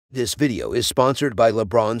This video is sponsored by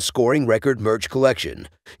LeBron's Scoring Record Merch Collection.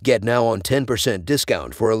 Get now on 10%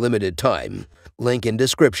 discount for a limited time. Link in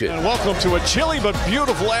description. And welcome to a chilly but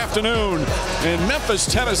beautiful afternoon in Memphis,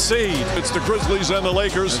 Tennessee. It's the Grizzlies and the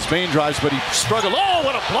Lakers. It's Bain drives, but he struggled. Oh,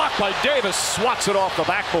 what a block by Davis. Swats it off the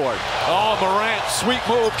backboard. Oh, Morant, sweet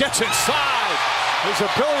move, gets inside. His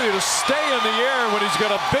ability to stay in the air when he's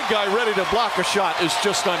got a big guy ready to block a shot is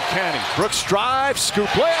just uncanny. Brooks drives, scoop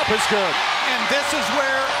layup is good. And this is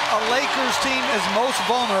where a Lakers team is most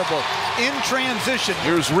vulnerable, in transition.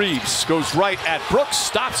 Here's Reeves, goes right at Brooks,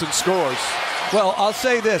 stops and scores. Well, I'll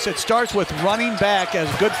say this, it starts with running back as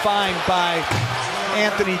good find by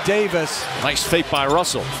Anthony Davis. Nice fake by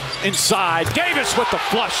Russell. Inside, Davis with the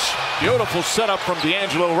flush. Beautiful setup from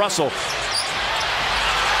D'Angelo Russell.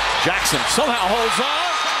 Jackson somehow holds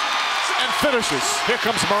on and finishes. Here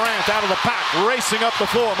comes Morant out of the pack, racing up the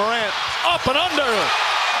floor. Morant up and under.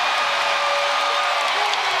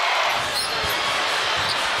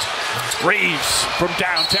 Reeves from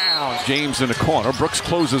downtown. James in the corner. Brooks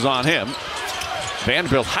closes on him.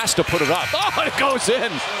 Vanderbilt has to put it up. Oh, it goes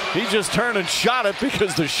in. He just turned and shot it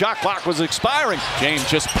because the shot clock was expiring. James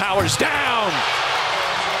just powers down.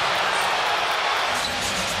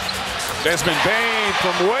 Desmond Bain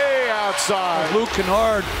from way outside. Luke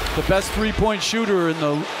Kennard, the best three-point shooter in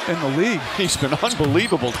the league. He's been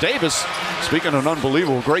unbelievable. Davis, speaking of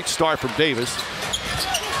unbelievable, great start from Davis.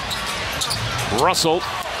 Russell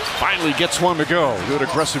finally gets one to go. Good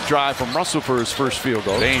aggressive drive from Russell for his first field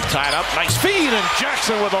goal. Bain tied up, nice feed, and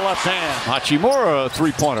Jackson with a left hand. Hachimura, a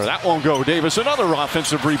three-pointer. That won't go. Davis, another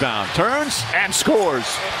offensive rebound. Turns and scores.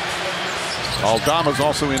 Aldama's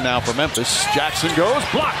also in now for Memphis. Jackson goes,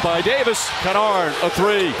 blocked by Davis. Kennard, a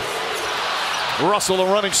three. Russell, a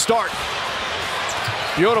running start.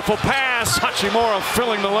 Beautiful pass. Hachimura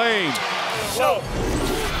filling the lane. Whoa.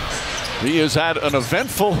 He has had an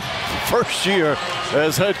eventful first year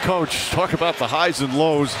as head coach. Talk about the highs and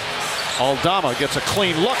lows. Aldama gets a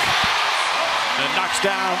clean look and knocks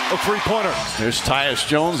down a three-pointer. Here's Tyus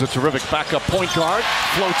Jones, a terrific backup point guard.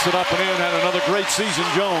 Floats it up and in. Had another great season,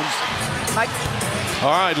 Jones. All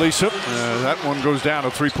right, Lisa. That one goes down,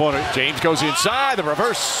 a three-pointer. James goes inside, the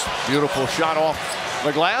reverse. Beautiful shot off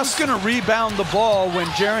the glass. He's going to rebound the ball when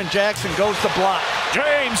Jaren Jackson goes to block.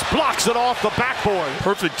 James blocks it off the backboard.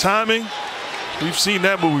 Perfect timing. We've seen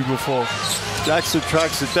that movie before. Jackson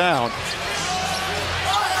tracks it down.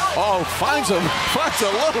 Oh, finds a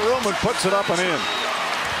little room and puts it up and in.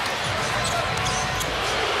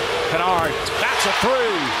 Kennard, that's a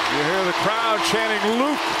three. You hear the crowd chanting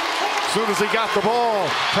Luke as soon as he got the ball.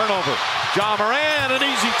 Turnover. Ja Morant, an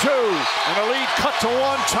easy two. And a lead cut to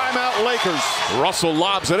one. Timeout Lakers. Russell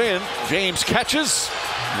lobs it in. James catches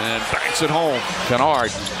and banks it home.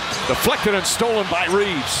 Kennard deflected and stolen by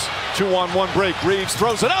Reeves. 2-on-1 break. Reeves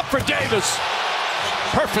throws it up for Davis.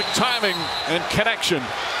 Perfect timing and connection.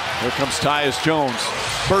 Here comes Tyus Jones.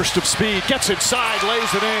 Burst of speed, gets inside,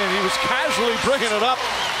 lays it in. He was casually bringing it up,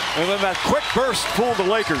 and then that quick burst fooled the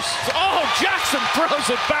Lakers. Oh, Jackson throws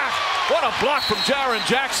it back. What a block from Jaren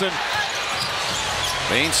Jackson.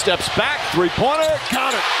 Bain steps back, three-pointer,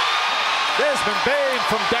 got it. Desmond Bain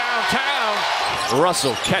from downtown.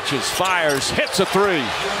 Russell catches, fires, hits a three.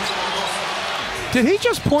 Did he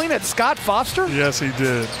just point at Scott Foster? Yes, he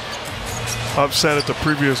did. Upset at the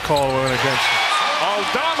previous call went against him.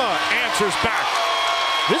 Aldama answers back.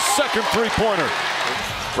 His second three-pointer.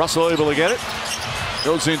 Russell able to get it.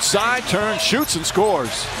 Goes inside, turns, shoots, and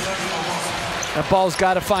scores. That ball's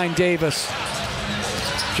got to find Davis.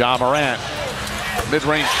 Ja Morant.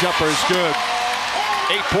 Mid-range jumper is good.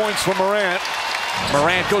 8 points for Morant.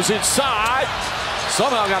 Morant goes inside.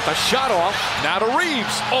 Somehow got the shot off. Now to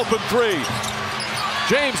Reeves. Open three.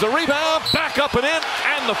 James the rebound. Back up and in.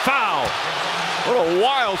 And the foul. What a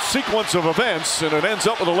wild sequence of events, and it ends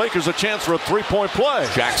up with the Lakers a chance for a three-point play.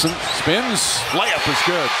 Jackson spins, layup is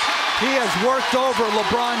good. He has worked over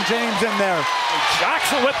LeBron James in there.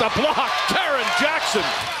 Jackson with the block, Jaren Jackson.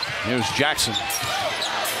 Here's Jackson.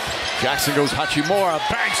 Jackson goes Hachimura,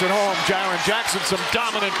 banks it home. Jaren Jackson, some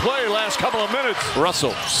dominant play last couple of minutes.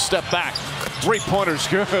 Russell, step back. Three-pointer's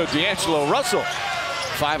good, D'Angelo Russell.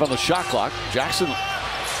 5 on the shot clock. Jackson,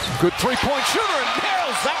 good three-point shooter, and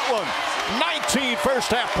nails that one. 19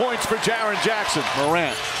 first-half points for Jaren Jackson.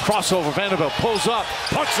 Morant, crossover, Vanderbilt pulls up,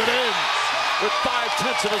 puts it in with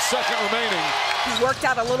 0.5 of a second remaining. He worked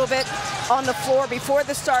out a little bit on the floor before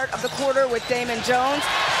the start of the quarter with Damon Jones.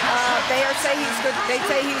 They say he's good. They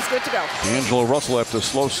say he's good to go. D'Angelo Russell, after a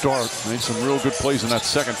slow start, made some real good plays in that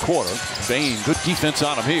second quarter. Bain, good defense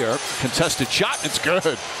on him here. Contested shot, it's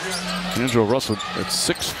good. D'Angelo Russell at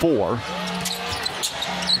 6'4".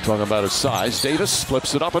 Talking about his size. Davis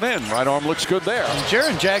flips it up and in. Right arm looks good there.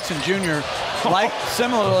 Jaren Jackson Jr., like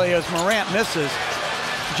similarly as Morant misses,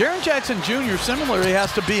 Jaren Jackson Jr. similarly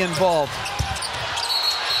has to be involved.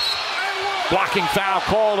 Blocking foul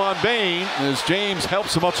called on Bane as James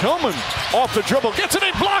helps him up. Tillman off the dribble, gets it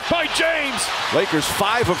in, blocked by James. Lakers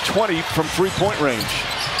 5 of 20 from three-point range.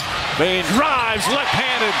 Bane drives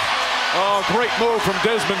left-handed. Oh, great move from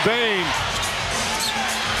Desmond Bane.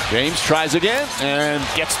 James tries again and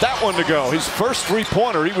gets that one to go. His first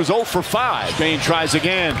three-pointer, he was 0 for 5. Bane tries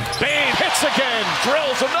again. Bane hits again,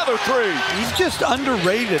 drills another three. He's just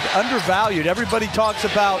underrated, undervalued. Everybody talks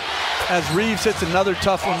about as Reeves hits another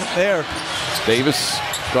tough one there. Davis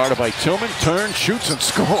guarded by Tillman, turns, shoots, and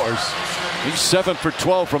scores. He's 7 for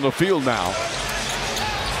 12 from the field now.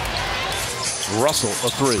 Russell,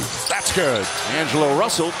 a three. That's good. Angelo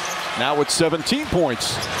Russell now with 17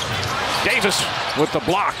 points. Davis with the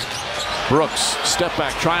block. Brooks, step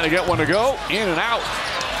back, trying to get one to go. In and out.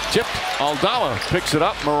 Tipped. Aldama picks it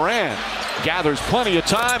up. Moran gathers plenty of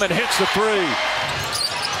time and hits the three.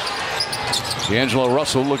 D'Angelo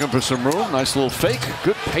Russell looking for some room. Nice little fake.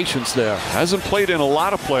 Good patience there. Hasn't played in a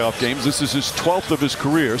lot of playoff games. This is his 12th of his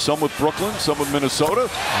career. Some with Brooklyn, some with Minnesota.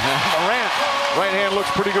 Morant, right hand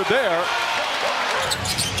looks pretty good there.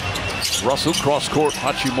 Russell, cross court,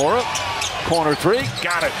 Hachimura. Corner three,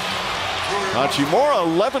 got it. Hachimura,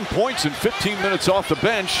 11 points in 15 minutes off the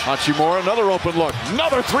bench. Hachimura, another open look.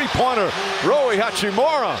 Another three-pointer. Rui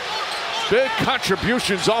Hachimura. Big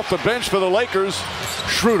contributions off the bench for the Lakers.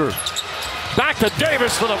 Schroeder. Back to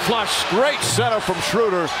Davis for the flush. Great setup from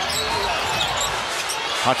Schroeder.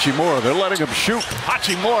 Hachimura, they're letting him shoot.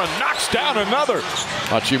 Hachimura knocks down another.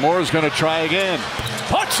 Hachimura's going to try again.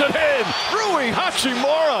 Puts it in. Rui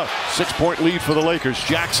Hachimura. 6-point lead for the Lakers.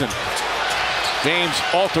 Jackson. James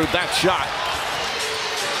altered that shot.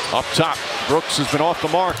 Up top, Brooks has been off the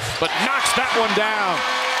mark, but knocks that one down.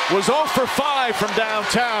 Was 0 for 5 from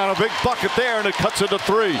downtown. A big bucket there, and it cuts it to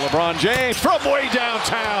 3. LeBron James from way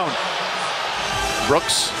downtown.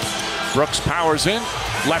 Brooks powers in.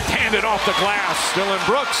 Left-handed off the glass. Dylan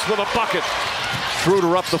Brooks with a bucket.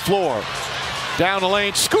 Schroeder up the floor. Down the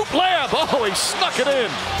lane, scoop layup. Oh, he snuck it in.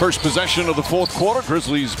 First possession of the fourth quarter.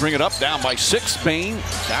 Grizzlies bring it up, down by 6. Bane,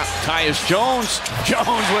 Tyus Jones.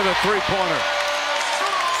 Jones with a three-pointer.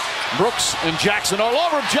 Brooks and Jackson all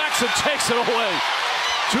over him. Jackson takes it away.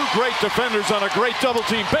 Two great defenders on a great double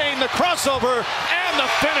team. Bane, the crossover, and the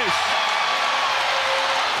finish.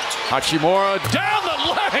 Hachimura down the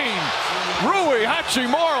lane. Rui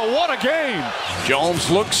Hachimura, what a game. Jones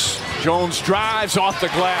looks. Jones drives off the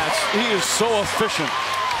glass. He is so efficient.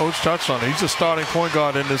 Coach touched on it. He's a starting point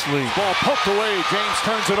guard in this league. Ball poked away. James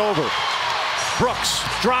turns it over. Brooks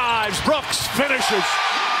drives. Brooks finishes.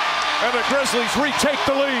 And the Grizzlies retake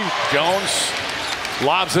the lead. Jones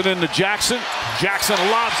lobs it into Jackson. Jackson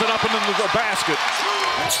lobs it up and into the basket.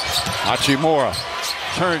 Hachimura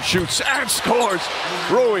turns, shoots, and scores.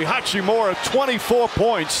 Rui Hachimura, 24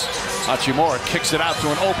 points. Hachimura kicks it out to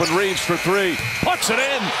an open Reeves for 3. Puts it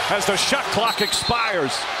in as the shot clock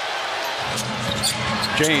expires.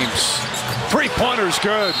 James, three-pointer's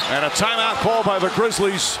good. And a timeout call by the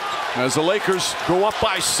Grizzlies as the Lakers go up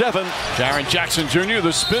by 7. Jaren Jackson Jr.,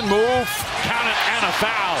 the spin move, count it, and a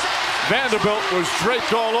foul. Vanderbilt was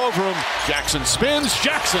draped all over him. Jackson spins,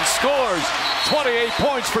 Jackson scores. 28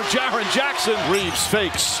 points for Jaren Jackson. Reeves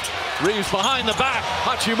fakes. Reeves behind the back.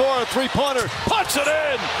 Hachimura, three-pointer, puts it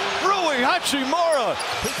in. Rui Hachimura.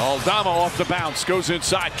 Aldama off the bounce, goes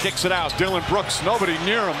inside, kicks it out. Dylan Brooks, nobody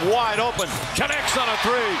near him, wide open, connects on a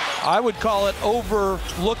 3. I would call it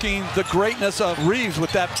overlooking the greatness of Reeves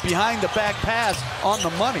with that behind-the-back pass on the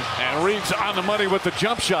money. And Reeves on the money with the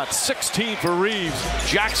jump shot. 16 for Reeves.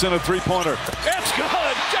 Jackson, a three-pointer. It's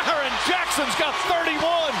good. Jaren Jackson's got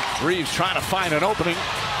 31. Reeves trying to find an opening.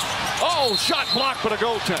 Oh, shot blocked, but a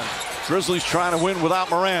goaltend. Grizzlies trying to win without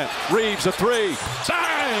Morant. Reeves, a 3.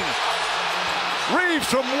 Bang! Reeves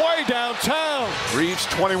from way downtown. Reeves,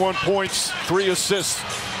 21 points, 3 assists.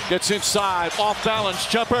 Gets inside, off balance,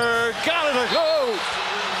 jumper, got it to go.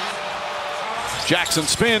 Jackson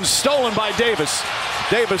spins, stolen by Davis.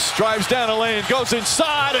 Davis drives down the lane, goes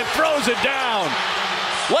inside and throws it down.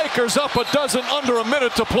 Lakers up a dozen, under a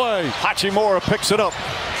minute to play. Hachimura picks it up.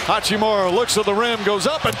 Hachimura looks at the rim, goes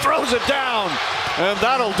up and throws it down. And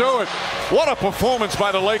that'll do it. What a performance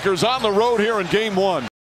by the Lakers on the road here in Game 1.